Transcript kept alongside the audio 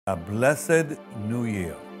A blessed new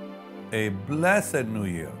year. A blessed new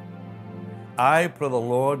year. I pray the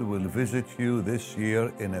Lord will visit you this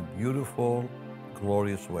year in a beautiful,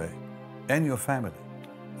 glorious way, and your family.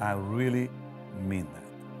 I really mean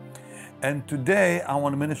that. And today I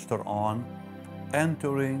want to minister on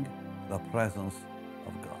entering the presence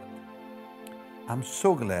of God. I'm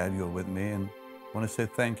so glad you're with me, and I want to say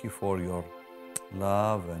thank you for your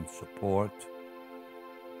love and support.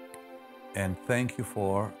 And thank you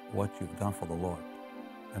for what you've done for the Lord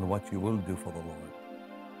and what you will do for the Lord.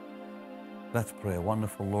 Let's pray.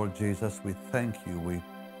 Wonderful Lord Jesus, we thank you. We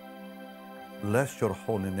bless your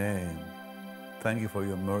holy name. Thank you for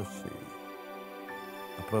your mercy.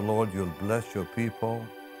 I pray, Lord, you'll bless your people.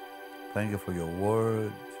 Thank you for your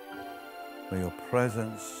word. May your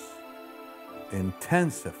presence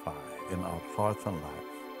intensify in our hearts and lives.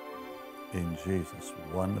 In Jesus'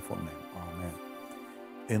 wonderful name, amen.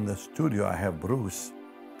 In the studio, I have Bruce.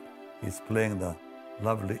 He's playing the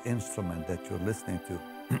lovely instrument that you're listening to.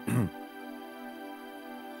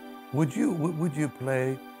 Would you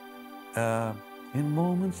play in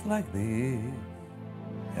moments like these?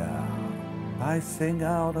 Yeah, I sing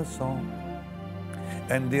out a song.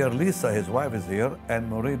 And dear Lisa, his wife, is here, and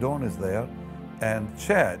Marie Dawn is there, and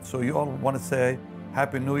Chad. So you all want to say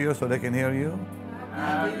Happy New Year so they can hear you?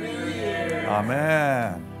 Happy New Year!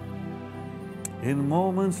 Amen. In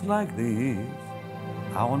moments like these,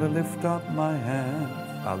 I want to lift up my hands.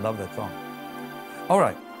 I love that song. All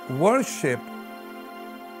right, worship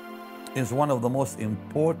is one of the most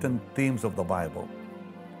important themes of the Bible.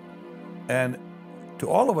 And to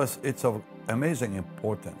all of us, it's of amazing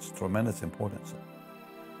importance, tremendous importance.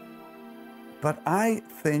 But I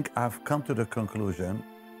think I've come to the conclusion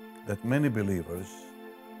that many believers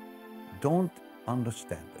don't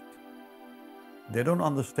understand it. They don't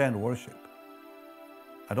understand worship.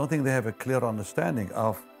 I don't think they have a clear understanding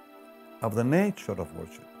of the nature of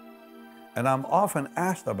worship. And I'm often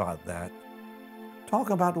asked about that.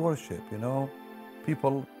 Talk about worship,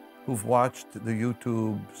 people who've watched the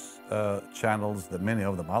YouTube channels, that many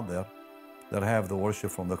of them out there, that have the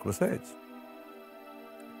worship from the Crusades.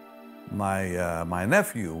 My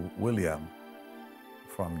nephew, William,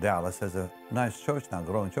 from Dallas, has a nice church now,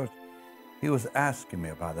 growing church. He was asking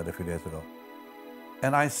me about that a few days ago.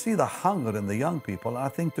 And I see the hunger in the young people. I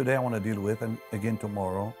think today I want to deal with, and again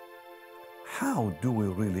tomorrow, how do we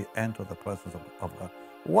really enter the presence of God?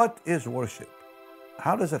 What is worship?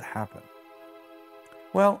 How does it happen?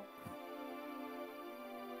 Well,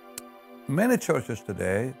 many churches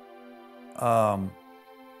today,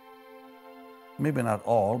 maybe not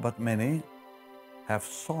all, but many, have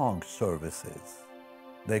song services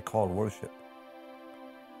they call worship.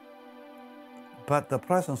 But the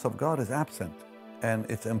presence of God is absent. And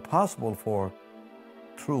it's impossible for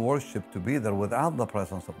true worship to be there without the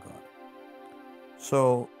presence of God.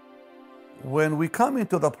 So when we come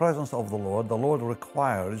into the presence of the Lord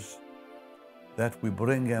requires that we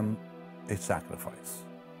bring him a sacrifice.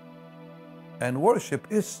 And worship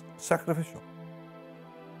is sacrificial.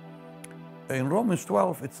 In Romans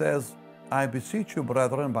 12, it says, I beseech you,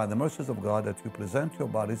 brethren, by the mercies of God, that you present your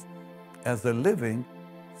bodies as a living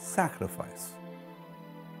sacrifice,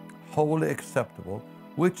 wholly acceptable,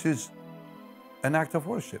 which is an act of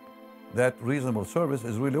worship. That reasonable service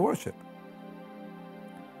is really worship.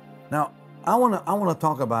 Now, I want to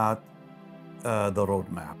talk about the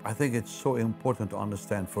roadmap. I think it's so important to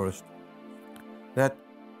understand first that,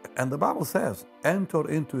 and the Bible says, enter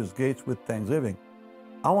into his gates with thanksgiving.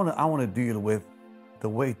 I want to deal with the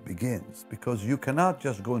way it begins, because you cannot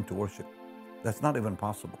just go into worship. That's not even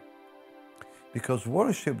possible. Because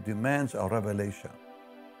worship demands a revelation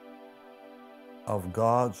of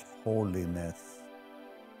God's holiness.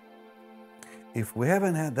 If we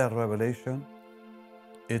haven't had that revelation,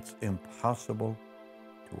 it's impossible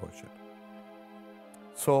to worship.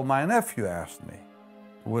 So my nephew asked me,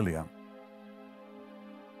 William,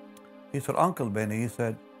 he said, Uncle Benny, he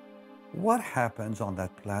said, what happens on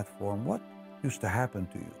that platform? What used to happen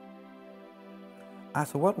to you? I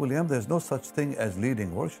said, well, William, there's no such thing as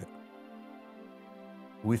leading worship.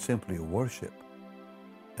 We simply worship,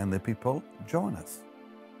 and the people join us.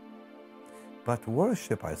 But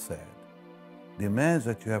worship, I said, demands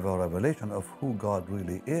that you have a revelation of who God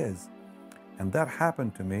really is. And that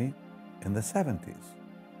happened to me in the 70s,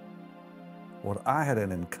 where I had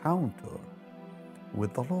an encounter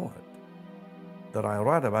with the Lord that I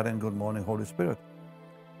write about in Good Morning, Holy Spirit.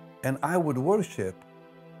 And I would worship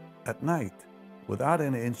at night without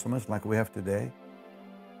any instruments like we have today.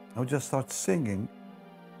 I would just start singing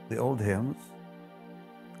the old hymns.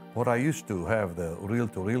 What I used to have, the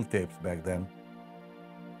reel-to-reel tapes back then.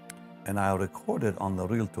 and I recorded on the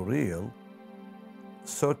reel-to-reel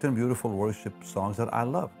certain beautiful worship songs that I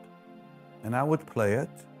loved. And I would play it,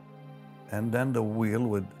 and then the reel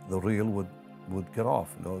would get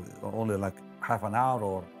off. Only like half an hour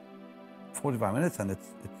or 45 minutes, and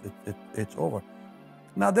it's over.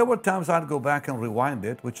 Now, there were times I'd go back and rewind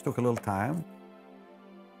it, which took a little time.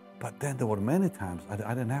 But then there were many times I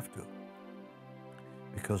didn't have to,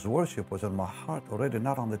 because worship was in my heart already,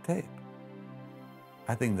 not on the tape.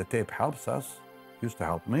 I think the tape helps us, used to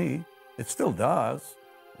help me. It still does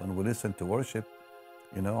when we listen to worship,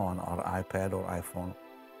 on our iPad or iPhone.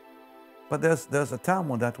 But there's a time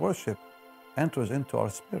when that worship enters into our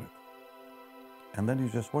spirit. And then you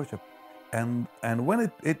just worship. And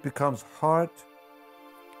when it becomes hard,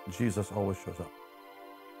 Jesus always shows up.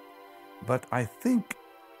 But I think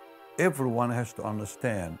everyone has to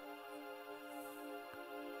understand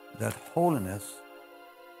that holiness,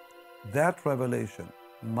 that revelation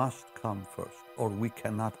must come first, or we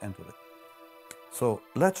cannot enter it. So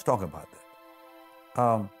let's talk about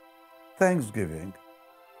that. Thanksgiving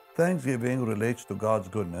relates to God's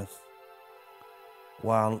goodness,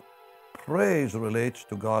 while praise relates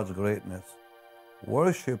to God's greatness.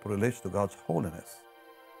 Worship relates to God's holiness.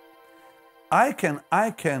 I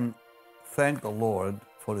can thank the Lord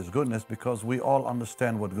for His goodness because we all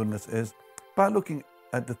understand what goodness is by looking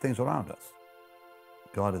at the things around us.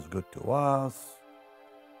 God is good to us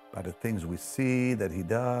by the things we see that He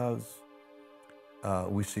does.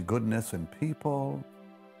 We see goodness in people.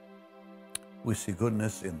 We see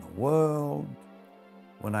goodness in the world.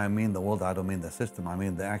 When I mean the world, I don't mean the system, I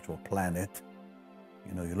mean the actual planet.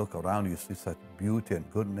 You look around, you see such beauty and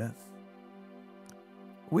goodness.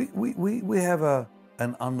 We have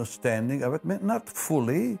an understanding of it, not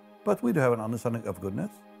fully, but we do have an understanding of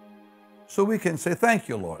goodness. So we can say, thank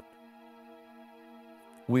you, Lord.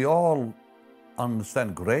 We all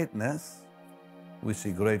understand greatness. We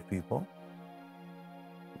see great people.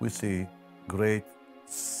 We see great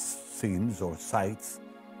scenes or sights.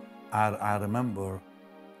 I remember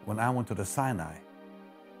when I went to the Sinai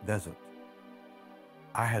desert,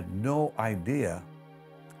 I had no idea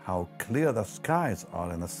how clear the skies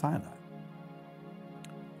are in the Sinai.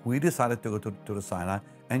 We decided to go to the Sinai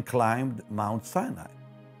and climbed Mount Sinai.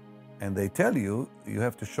 And they tell you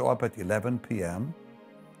have to show up at 11 p.m.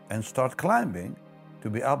 and start climbing to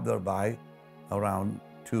be up there by around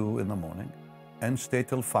 2 in the morning and stay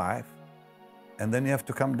till 5. And then you have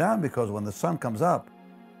to come down, because when the sun comes up,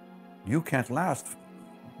 you can't last.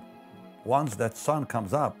 Once that sun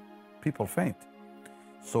comes up, people faint.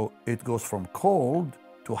 So it goes from cold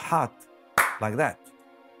to hot like that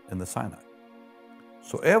in the Sinai.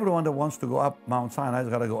 So everyone that wants to go up Mount Sinai has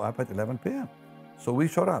got to go up at 11 p.m. So we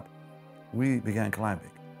showed up. We began climbing.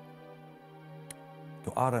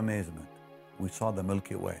 To our amazement, we saw the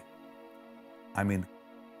Milky Way. I mean,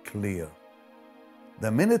 clear. The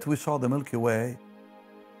minute we saw the Milky Way,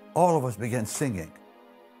 all of us began singing.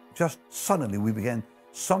 Just suddenly we began,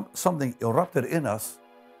 something erupted in us.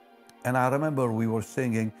 And I remember we were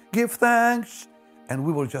singing, "Give thanks." And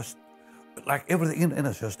we were just, like everything in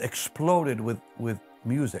us just exploded with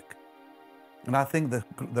music. And I think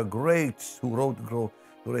the greats who wrote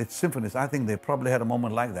great symphonies, I think they probably had a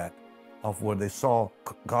moment like that, of where they saw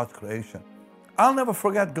God's creation. I'll never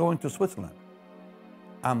forget going to Switzerland.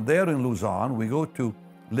 I'm there in Lausanne. We go to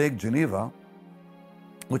Lake Geneva,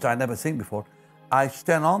 which I'd never seen before. I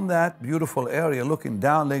stand on that beautiful area looking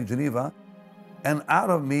down Lake Geneva, and out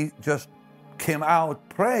of me just came out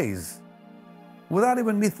praise without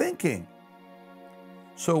even me thinking.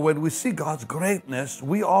 So when we see God's greatness,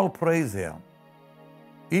 we all praise Him.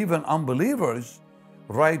 Even unbelievers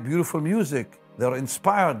write beautiful music. They're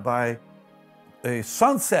inspired by a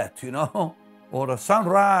sunset, or a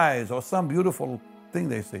sunrise, or some beautiful thing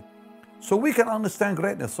they see. So we can understand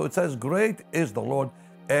greatness. So it says, great is the Lord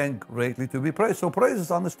and greatly to be praised. So praise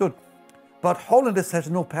is understood. But holiness has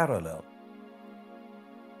no parallel.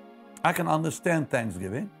 I can understand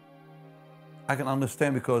thanksgiving. I can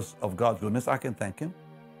understand because of God's goodness, I can thank Him.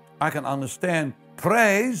 I can understand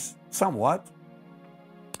praise somewhat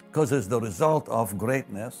because it's the result of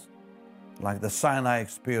greatness, like the Sinai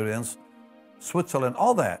experience, Switzerland,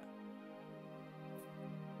 all that.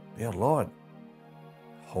 Dear Lord,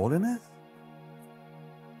 holiness?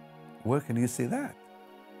 Where can you see that?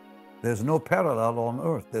 There's no parallel on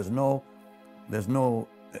earth. There's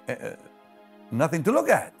nothing to look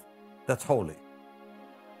at that's holy.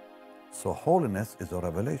 So holiness is a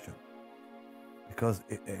revelation because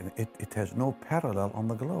it has no parallel on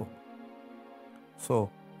the globe. So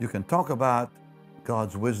you can talk about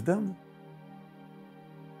God's wisdom.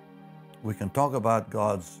 We can talk about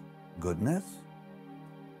God's goodness.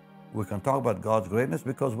 We can talk about God's greatness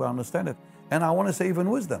because we understand it. And I want to say even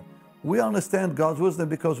wisdom. We understand God's wisdom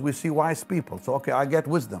because we see wise people. So, okay, I get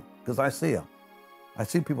wisdom because I see them. I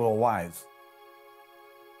see people who are wise.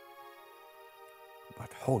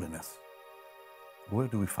 But holiness, where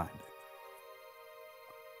do we find it?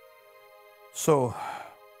 So,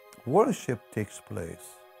 worship takes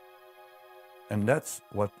place. And that's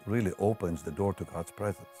what really opens the door to God's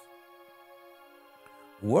presence.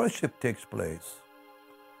 Worship takes place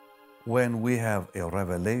when we have a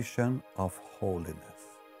revelation of holiness.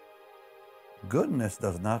 Goodness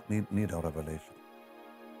does not need a revelation.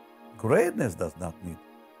 Greatness does not need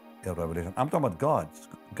a revelation. I'm talking about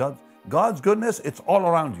God's goodness, it's all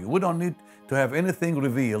around you. We don't need to have anything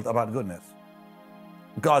revealed about goodness.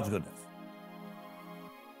 God's goodness.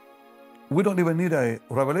 We don't even need a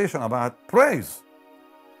revelation about praise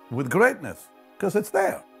with greatness because it's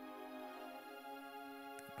there.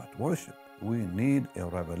 But worship, we need a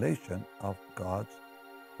revelation of God's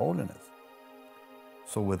holiness.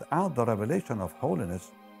 So without the revelation of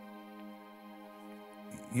holiness,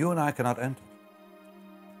 you and I cannot enter.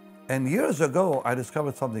 And years ago, I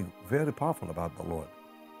discovered something very powerful about the Lord.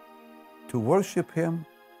 To worship Him,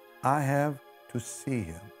 I have to see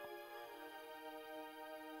Him.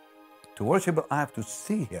 To worship Him, I have to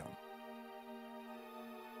see Him.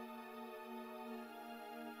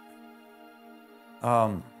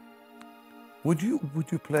 Would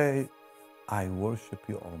you play I Worship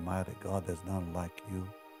You, Almighty God, there's none like you?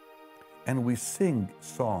 And we sing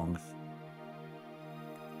songs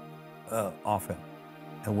often,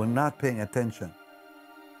 and we're not paying attention.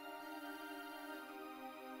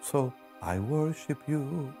 So, I worship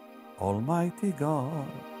you, Almighty God,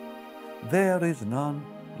 there is none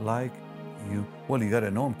like you. Well, you got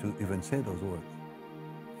to know Him to even say those words.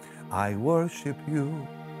 I worship you,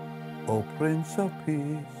 O Prince of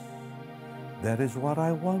Peace, that is what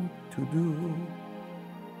I want to do.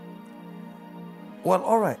 Well,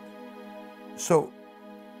 all right. So,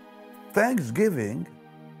 Thanksgiving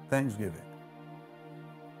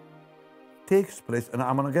takes place, and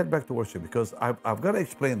I'm going to get back to worship because I've got to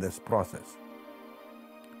explain this process.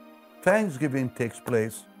 Thanksgiving takes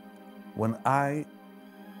place when I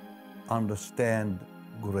understand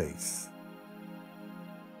grace.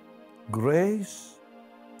 Grace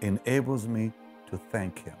enables me to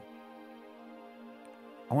thank Him.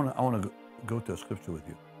 I want to go to a scripture with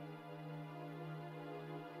you.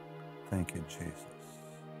 Thank you, Jesus.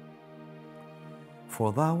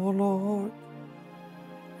 For thou, O Lord,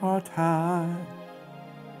 art high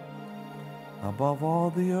above all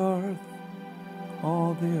the earth,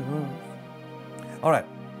 all the earth. All right.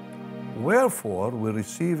 Wherefore, we're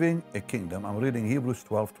receiving a kingdom. I'm reading Hebrews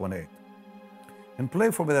 12:28. And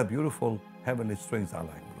play for me that beautiful heavenly strings I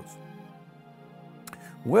like, Bruce.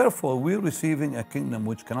 Wherefore, we're receiving a kingdom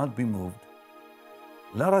which cannot be moved.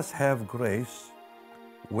 Let us have grace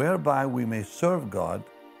whereby we may serve God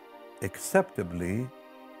acceptably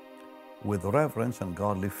with reverence and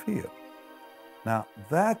godly fear. Now,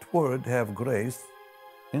 that word, have grace,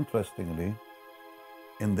 interestingly,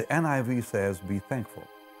 in the NIV says, be thankful.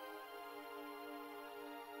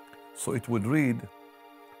 So it would read,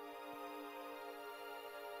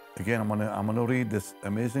 again, I'm gonna read this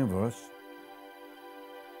amazing verse.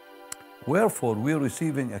 Wherefore, we are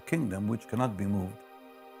receiving a kingdom which cannot be moved.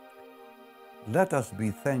 Let us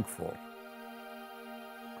be thankful,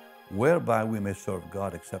 whereby we may serve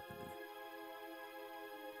God acceptably.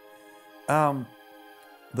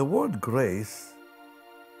 The word grace,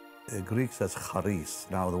 Greek says charis.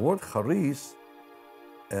 Now, the word charis,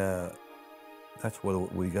 that's where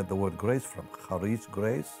we get the word grace from. Charis,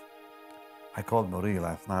 grace. I called Marie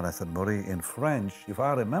last night. I said, Marie, in French, if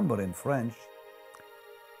I remember in French,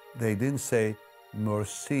 they didn't say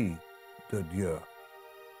merci de Dieu.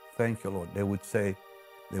 Thank you, Lord. They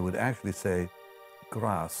would actually say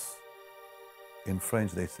grâce. In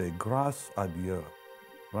French, they say grâce à Dieu,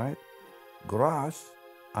 right? Grâce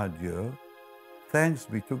à Dieu, thanks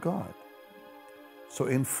be to God. So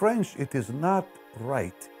in French, it is not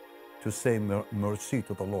right to say merci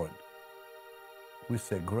to the Lord. We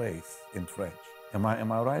say grace in French. Am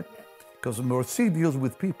I right? Because merci deals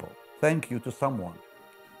with people. Thank you to someone.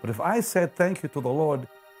 But if I said thank you to the Lord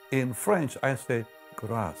in French, I say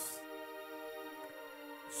grâce.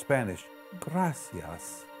 Spanish,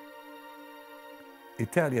 gracias.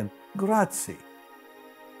 Italian, grazie.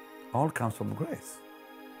 All comes from grace.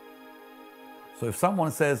 So if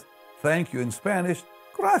someone says thank you in Spanish,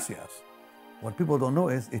 gracias. What people don't know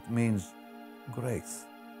is it means grace.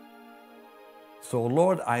 So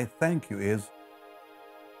Lord, I thank you is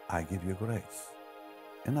I give you grace.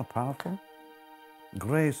 Isn't that powerful?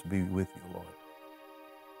 Grace be with you, Lord.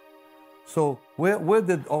 So where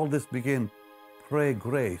did all this begin? Pray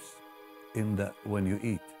grace when you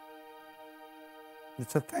eat.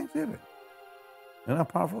 It's a thanksgiving. Isn't that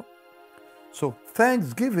powerful? So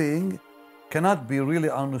thanksgiving cannot be really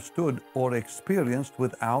understood or experienced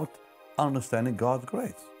without understanding God's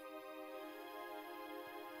grace.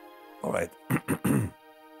 All right.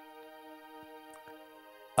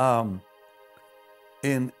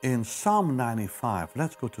 In Psalm 95,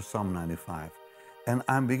 let's go to Psalm 95. And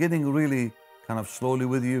I'm beginning really kind of slowly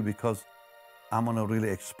with you because I'm going to really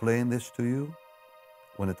explain this to you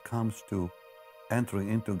when it comes to entering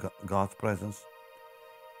into God's presence.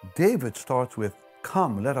 David starts with,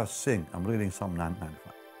 "Come, let us sing." I'm reading Psalm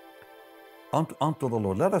 95. Unto the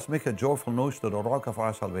Lord, let us make a joyful noise to the rock of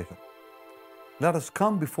our salvation. Let us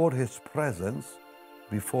come before His presence,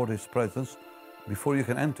 before you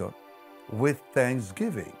can enter, with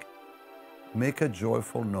thanksgiving. Make a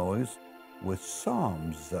joyful noise with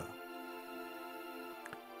psalms.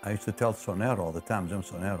 I used to tell Sonero all the time, Jim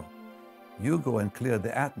Sonero, you go and clear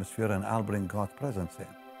the atmosphere and I'll bring God's presence in.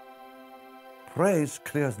 Praise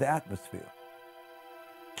clears the atmosphere,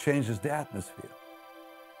 changes the atmosphere.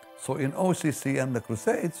 So in OCC and the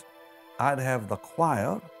Crusades, I'd have the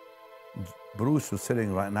choir. Bruce, who's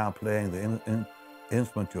sitting right now playing the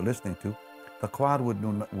instrument you're listening to, the choir would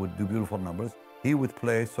do beautiful numbers. He would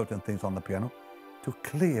play certain things on the piano to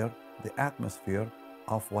clear the atmosphere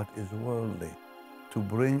of what is worldly, to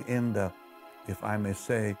bring in the, if I may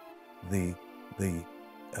say, the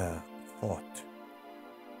thought,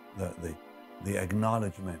 the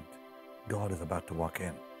acknowledgement God is about to walk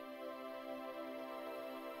in.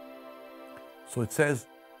 So it says,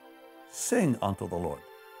 sing unto the Lord,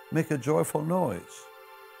 make a joyful noise,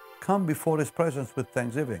 come before His presence with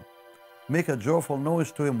thanksgiving, make a joyful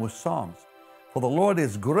noise to Him with psalms. For the Lord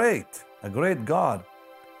is great, a great God,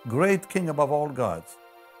 great King above all gods.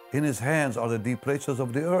 In His hands are the deep places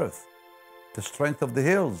of the earth, the strength of the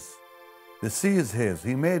hills. The sea is His,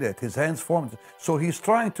 He made it, His hands formed it. So He's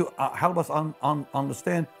trying to help us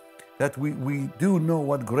understand that we do know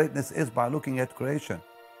what greatness is by looking at creation.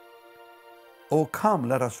 Oh, come,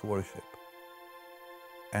 let us worship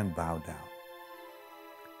and bow down.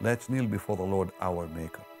 Let's kneel before the Lord our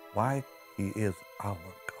Maker. Why? He is our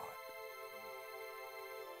God.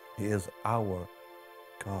 He is our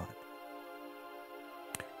God.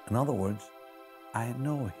 In other words, I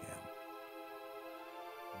know Him.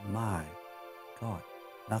 My God.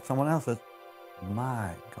 Not someone else's.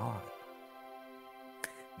 My God.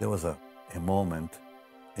 There was a moment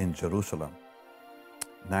in Jerusalem,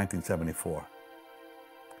 1974,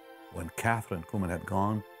 when Catherine Kuhlman had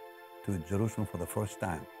gone to Jerusalem for the first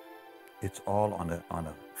time. It's all on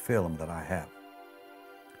a film that I have,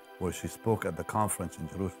 where she spoke at the conference in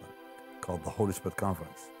Jerusalem called the Holy Spirit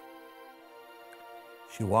Conference.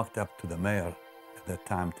 She walked up to the mayor at that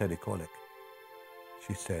time, Teddy Kollek.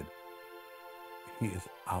 She said, He is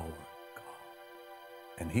our God.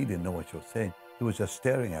 And he didn't know what she was saying. He was just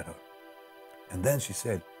staring at her. And then she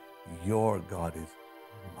said, your God is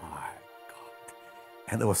my God.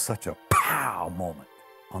 And there was such a pow moment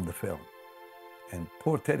on the film. And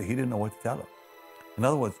poor Teddy, he didn't know what to tell her. In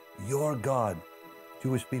other words, your God,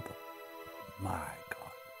 Jewish people, my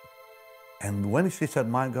God. And when she said,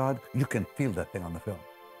 my God, you can feel that thing on the film.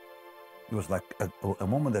 It was like a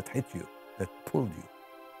moment that hit you, that pulled you.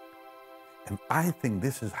 And I think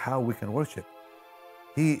this is how we can worship.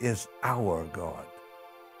 He is our God.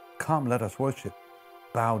 Come, let us worship.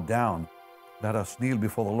 Bow down. Let us kneel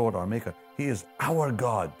before the Lord our Maker. He is our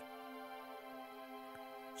God.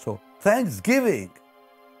 So thanksgiving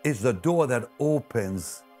is the door that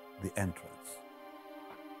opens the entrance.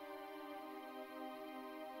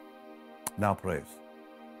 Now praise.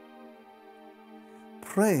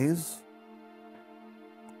 Praise,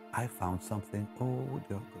 I found something, oh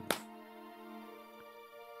dear goodness.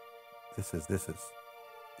 This is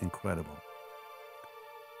incredible.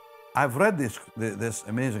 I've read this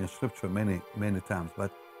amazing scripture many times,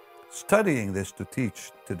 but studying this to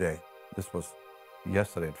teach today, this was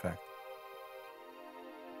yesterday in fact,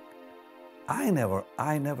 I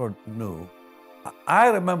never knew. I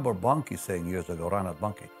remember Bunky saying years ago, Reinhard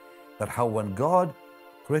Bunky, that how when God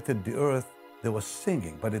created the earth, there was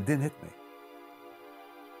singing, but it didn't hit me.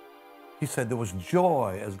 He said there was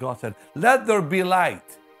joy as God said, let there be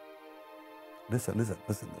light. Listen to this.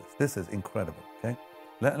 This is incredible, okay?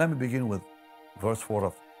 Let me begin with verse 4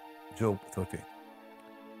 of Job 13.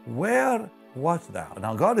 Where wast thou?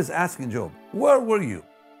 Now God is asking Job, where were you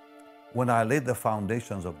when I laid the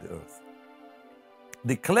foundations of the earth?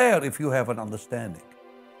 Declare if you have an understanding.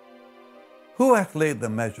 Who hath laid the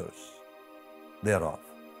measures thereof?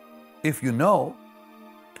 If you know,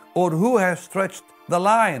 Or who has stretched the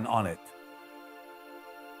line on it?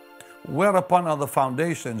 Whereupon are the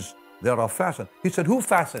foundations thereof fastened? He said, who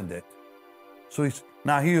fastened it? So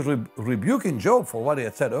now he's rebuking Job for what he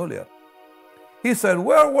had said earlier. He said,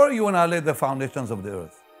 where were you when I laid the foundations of the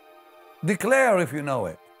earth? Declare if you know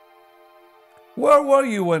it. Where were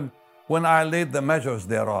you when I laid the measures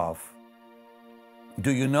thereof?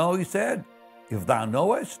 Do you know, he said, if thou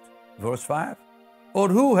knowest, verse 5? Or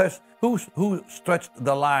who stretched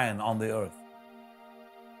the line on the earth?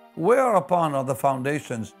 Whereupon are the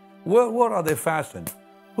foundations? Where are they fastened?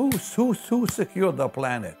 Who secured the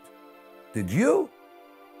planet? Did you?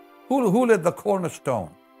 Who laid the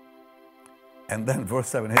cornerstone? And then verse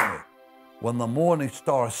 7 hit me. When the morning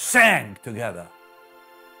stars sang together,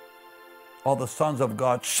 all the sons of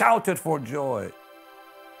God shouted for joy.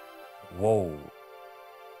 Whoa.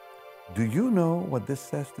 Do you know what this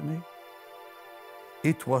says to me?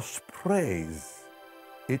 It was praise.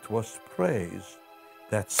 It was praise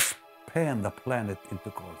that spanned the planet into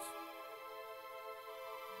course.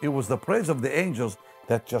 It was the praise of the angels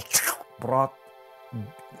that just brought.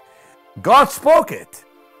 God spoke it.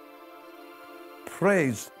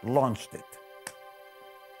 Praise launched it.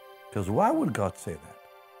 Because why would God say that?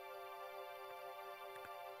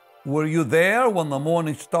 Were you there when the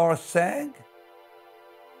morning stars sang?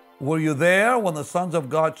 Were you there when the sons of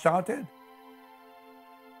God shouted?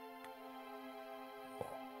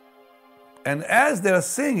 And as they're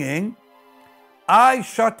singing, I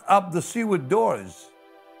shut up the seaward doors.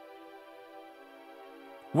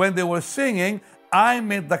 When they were singing, I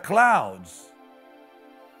made the clouds.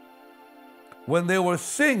 When they were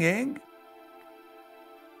singing,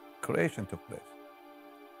 creation took place.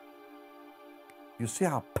 You see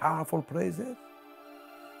how powerful praise is?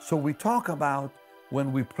 So we talk about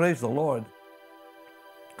when we praise the Lord,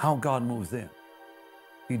 how God moves in.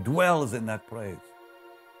 He dwells in that praise.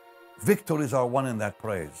 Victories are won in that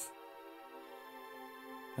praise.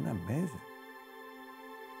 Isn't that amazing?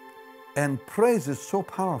 And praise is so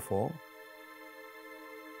powerful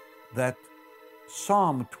that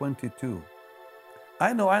Psalm 22.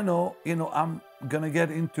 I know, I'm going to get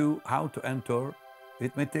into how to enter.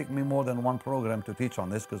 It may take me more than one program to teach on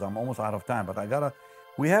this because I'm almost out of time, but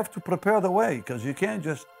we have to prepare the way because you can't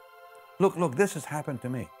just, look, this has happened to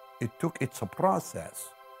me. It's a process.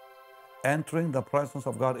 Entering the presence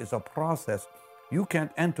of God is a process. You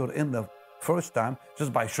can't enter in the first time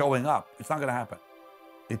just by showing up. It's not going to happen.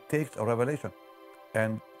 It takes a revelation.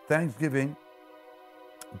 And Thanksgiving,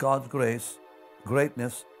 God's grace,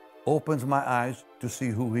 greatness, opens my eyes to see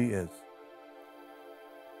who He is,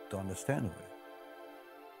 to understand who He is.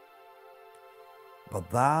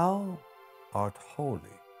 But thou art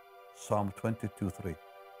holy, Psalm 22:3.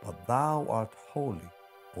 But thou art holy,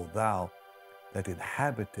 O thou that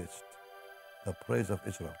inhabitest the praise of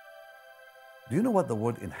Israel. Do you know what the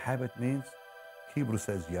word inhabit means? Hebrew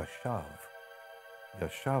says yashav.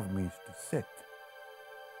 Yashav means to sit,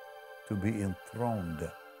 to be enthroned.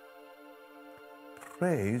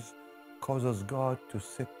 Praise causes God to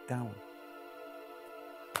sit down.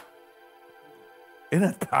 Isn't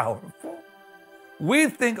it powerful? We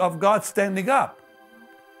think of God standing up.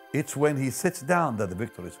 It's when He sits down that the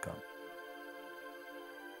victories come.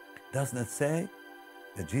 Doesn't it say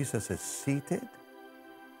that Jesus is seated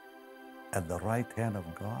at the right hand of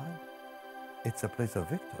God? It's a place of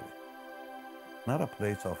victory, not a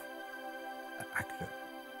place of action.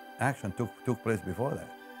 Action took place before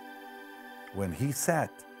that. When He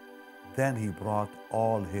sat, then He brought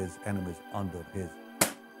all His enemies under His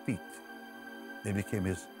feet. They became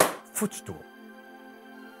His footstool.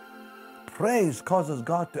 Praise causes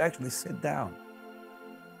God to actually sit down.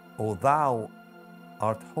 O thou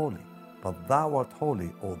art holy, but thou art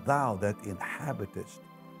holy, O thou that inhabitest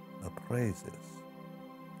the praises,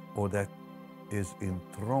 or that is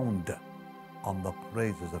enthroned on the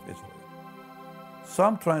praises of Israel.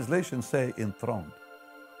 Some translations say enthroned.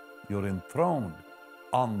 You're enthroned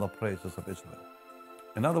on the praises of Israel.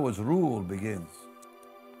 In other words, rule begins.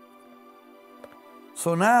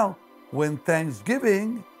 So now, when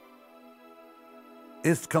thanksgiving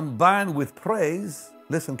is combined with praise,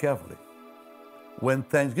 listen carefully. When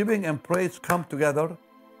thanksgiving and praise come together,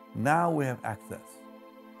 now we have access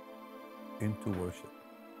into worship.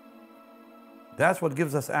 That's what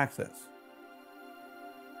gives us access.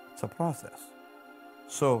 It's a process.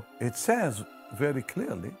 So it says very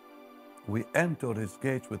clearly, we enter His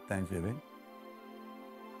gates with thanksgiving,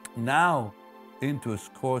 now into His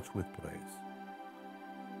courts with praise.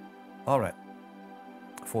 All right.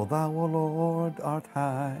 For thou, O Lord, art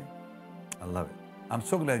high. I love it. I'm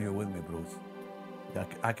so glad you're with me, Bruce.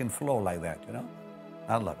 I can flow like that, you know?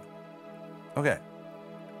 I love it. Okay.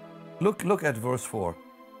 Look at verse 4,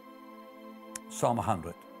 Psalm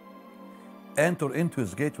 100. Enter into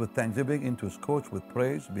his gates with thanksgiving, into his courts with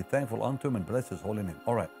praise. Be thankful unto him and bless his holy name.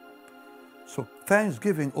 All right. So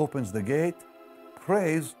thanksgiving opens the gate.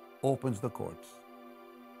 Praise opens the courts.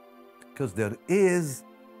 Because there is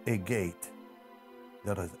a gate.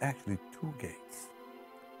 There is actually two gates.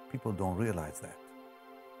 People don't realize that.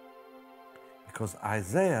 Because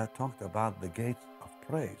Isaiah talked about the gates of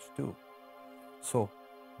praise too. So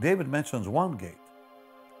David mentions one gate.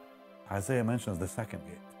 Isaiah mentions the second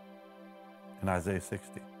gate in Isaiah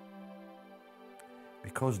 60.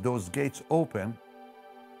 Because those gates open.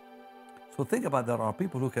 So think about, there are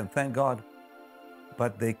people who can thank God,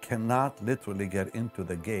 but they cannot literally get into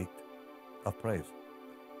the gate of praise.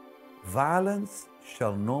 Violence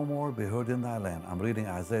shall no more be heard in thy land. I'm reading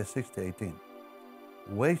Isaiah 60:18.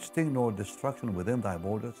 Wasting nor destruction within thy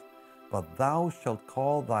borders, but thou shalt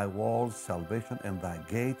call thy walls salvation and thy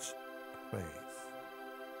gates praise.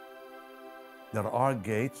 There are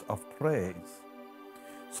gates of praise.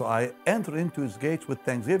 So I enter into his gates with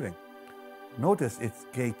thanksgiving. Notice it's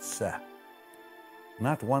gates,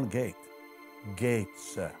 not one gate.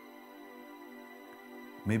 Gates.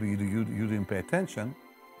 Maybe you didn't pay attention.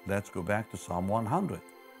 Let's go back to Psalm 100.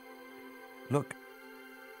 Look,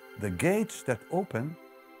 the gates that open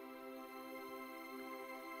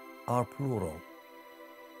are plural.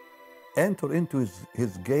 Enter into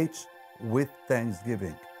his gates with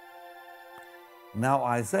thanksgiving. Now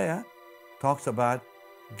Isaiah talks about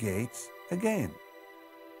gates again.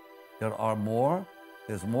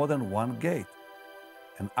 There's more than one gate.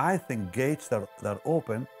 And I think gates that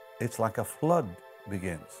open, it's like a flood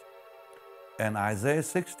begins. And Isaiah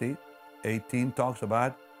 60:18 talks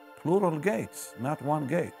about plural gates, not one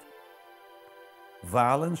gate.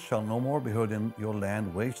 Violence shall no more be heard in your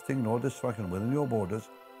land, wasting nor destruction within your borders,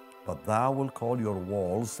 but thou wilt call your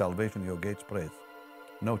walls salvation, your gates praise.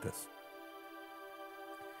 Notice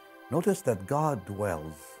that God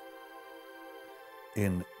dwells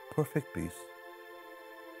in perfect peace,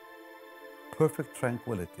 perfect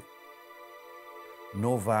tranquility,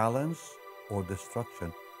 no violence or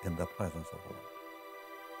destruction in the presence of the Lord.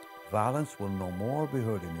 Violence will no more be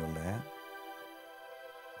heard in your land.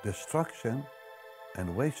 Destruction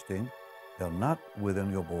and wasting, they're not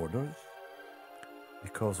within your borders,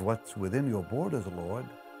 because what's within your borders, Lord,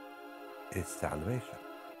 is salvation.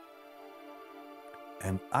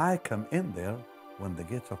 And I come in there when the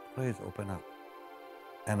gates of praise open up.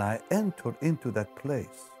 And I enter into that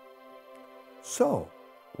place. So,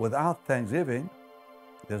 without thanksgiving,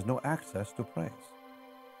 there's no access to praise.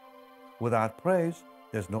 Without praise,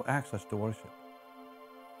 there's no access to worship.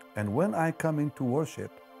 And when I come into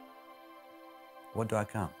worship, what do I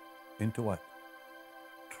come? Into what?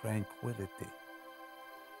 Tranquility.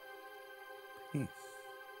 Peace.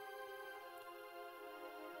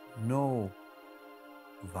 No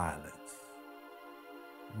violence.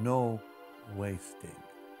 No wasting.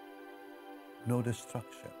 No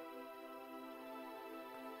destruction.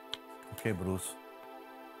 Okay, Bruce.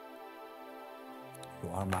 You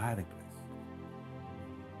are my hiding place.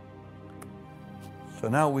 So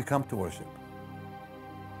now we come to worship.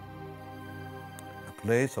 A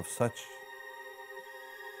place of such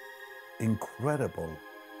incredible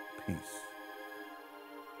peace.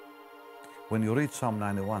 When you read Psalm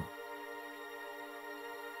 91,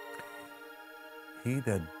 he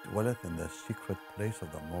that dwelleth in the secret place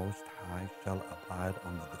of the Most High shall abide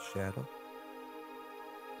under the shadow.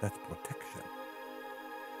 That's protection.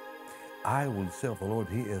 I will say of the Lord,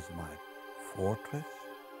 he is my fortress,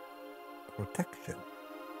 protection.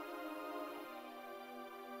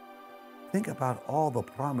 Think about all the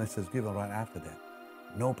promises given right after that.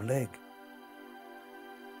 No plague,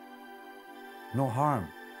 no harm.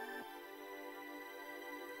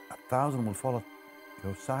 1,000 will fall at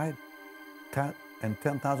your side, and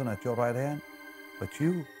 10,000 at your right hand, but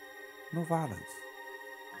you, no violence.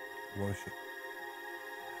 Worship.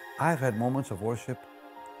 I've had moments of worship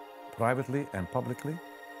privately and publicly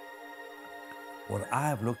where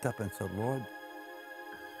I've looked up and said, Lord,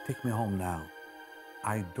 take me home now.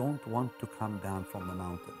 I don't want to come down from the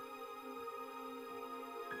mountain.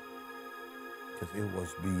 Because it was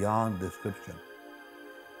beyond description.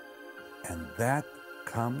 And that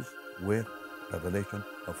comes with revelation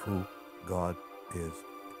of who God is.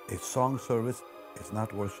 A song service is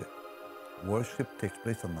not worship. Worship takes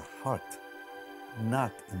place in the heart,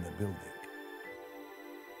 not in the building.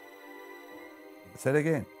 Say it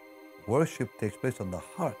again. Worship takes place in the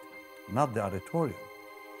heart, not the auditorium.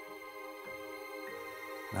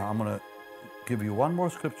 Now I'm going to give you one more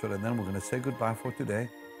scripture and then we're going to say goodbye for today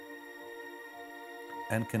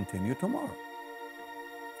and continue tomorrow.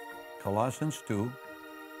 Colossians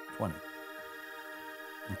 2:20.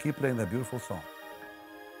 And keep playing that beautiful song.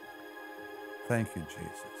 Thank you,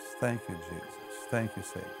 Jesus. Thank you, Jesus. Thank you,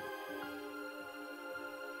 Savior.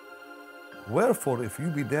 Wherefore, if you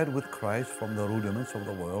be dead with Christ from the rudiments of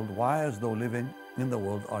the world, why, as though living in the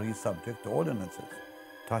world, are ye subject to ordinances?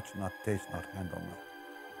 Touch not, taste not, handle not.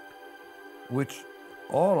 Which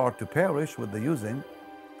all are to perish with the using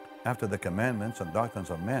after the commandments and doctrines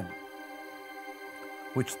of men.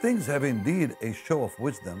 Which things have indeed a show of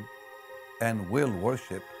wisdom and will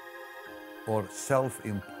worship, or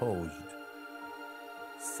self-imposed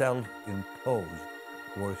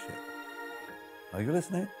worship. Are you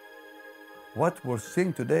listening? What we're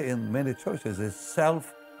seeing today in many churches is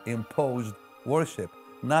self-imposed worship,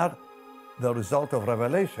 not the result of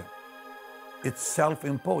revelation. It's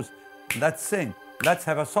self-imposed. Let's sing. Let's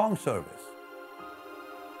have a song service.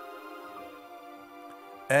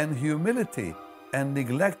 And humility and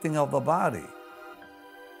neglecting of the body.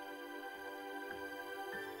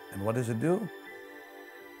 And what does it do?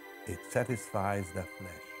 It satisfies the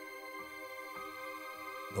flesh.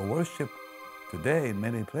 The worship today in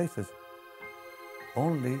many places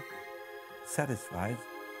only satisfies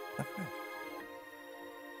the flesh.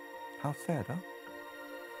 How sad, huh?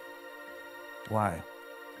 Why?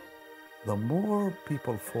 The more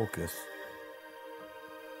people focus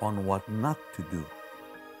on what not to do,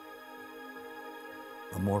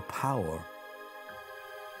 the more power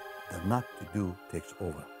the not to do takes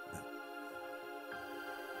over them.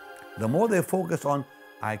 The more they focus on,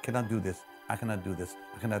 I cannot do this, I cannot do this,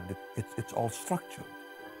 I cannot do it's all structured.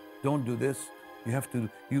 Don't do this. You have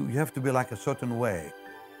to be like a certain way.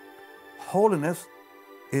 Holiness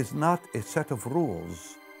is not a set of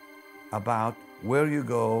rules about where you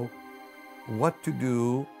go, what to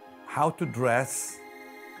do, how to dress,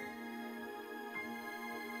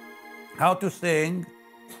 how to sing.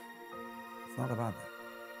 It's not about that.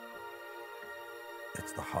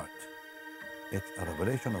 It's the heart. It's a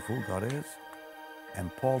revelation of who God is. And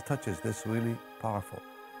Paul touches this really powerful.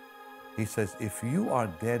 He says, if you are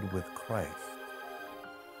dead with Christ,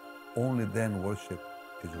 only then worship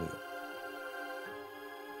is real.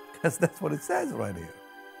 Because that's what it says right here.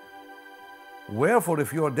 Wherefore,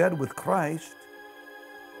 if you are dead with Christ,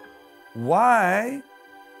 why,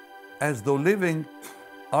 as though living,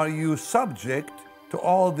 are you subject to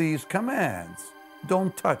all these commands?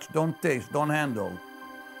 Don't touch, don't taste, don't handle.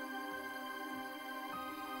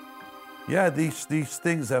 Yeah, these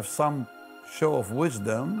things have some show of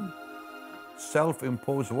wisdom.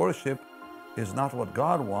 Self-imposed worship is not what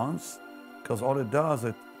God wants, because all it does,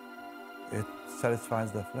 it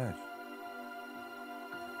satisfies the flesh.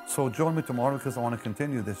 So join me tomorrow, because I want to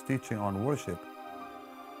continue this teaching on worship.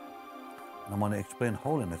 And I'm going to explain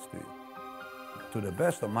holiness to you. To the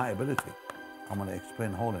best of my ability, I'm going to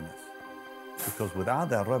explain holiness. Because without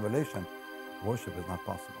that revelation, worship is not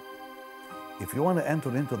possible. If you want to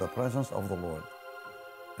enter into the presence of the Lord,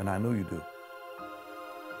 and I know you do,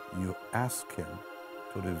 you ask Him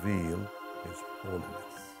to reveal His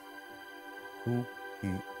holiness, who He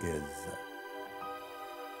is.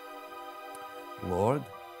 Lord,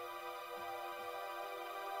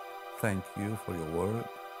 thank you for your word.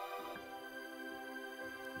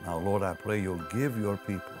 Now, Lord, I pray you'll give your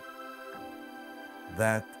people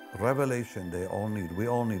that revelation they all need. We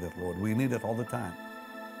all need it, Lord. We need it all the time.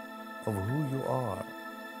 Of who you are,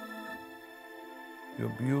 your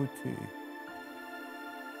beauty,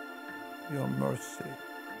 your mercy,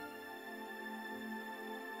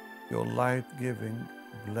 your light-giving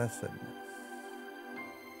blessedness.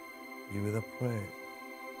 Give you the praise.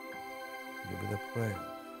 Give you the praise.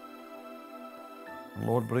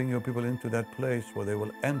 Lord, bring your people into that place where they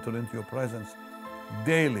will enter into your presence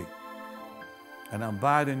daily and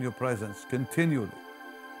abide in your presence continually.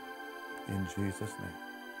 In Jesus' name.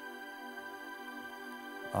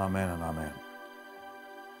 Amen and amen.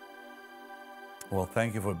 Well,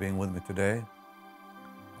 thank you for being with me today.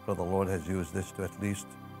 I pray the Lord has used this to at least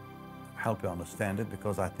help you understand it,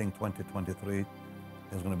 because I think 2023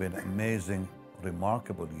 is going to be an amazing,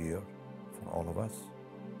 remarkable year for all of us.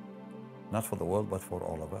 Not for the world, but for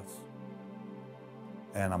all of us.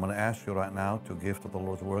 And I'm going to ask you right now to give to the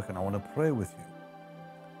Lord's work, and I want to pray with you.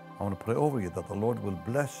 I want to pray over you that the Lord will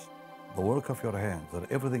bless the work of your hands, that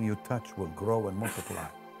everything you touch will grow and multiply.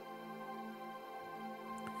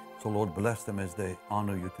 So Lord, bless them as they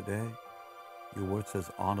honor you today. Your word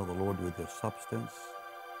says, honor the Lord with your substance,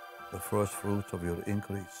 the first fruits of your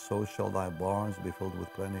increase. So shall thy barns be filled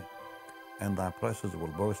with plenty, and thy presses will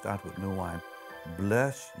burst out with new wine.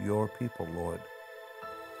 Bless your people, Lord.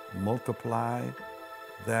 Multiply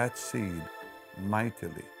that seed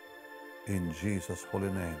mightily in Jesus'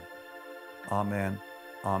 holy name. Amen,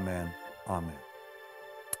 amen, amen.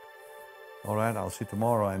 All right, I'll see you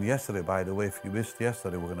tomorrow. And yesterday, by the way, if you missed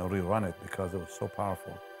yesterday, we're going to rerun it because it was so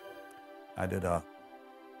powerful. I did a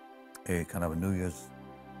kind of a New Year's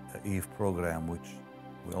Eve program, which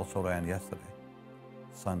we also ran yesterday,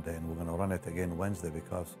 Sunday, and we're going to run it again Wednesday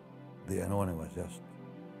because the anointing was just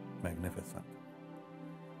magnificent.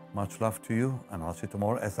 Much love to you, and I'll see you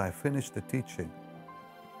tomorrow as I finish the teaching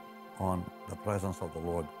on the presence of the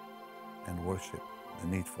Lord and worship, the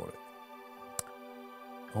need for it.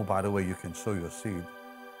 Oh, by the way, you can sow your seed.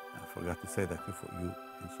 I forgot to say that you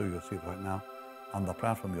can sow your seed right now on the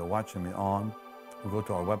platform you're watching me on. Go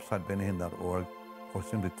to our website, bennyhinn.org, or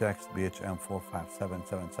simply text BHM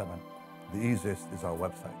 45777. The easiest is our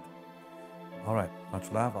website. All right,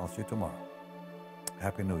 much love. I'll see you tomorrow.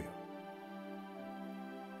 Happy New Year.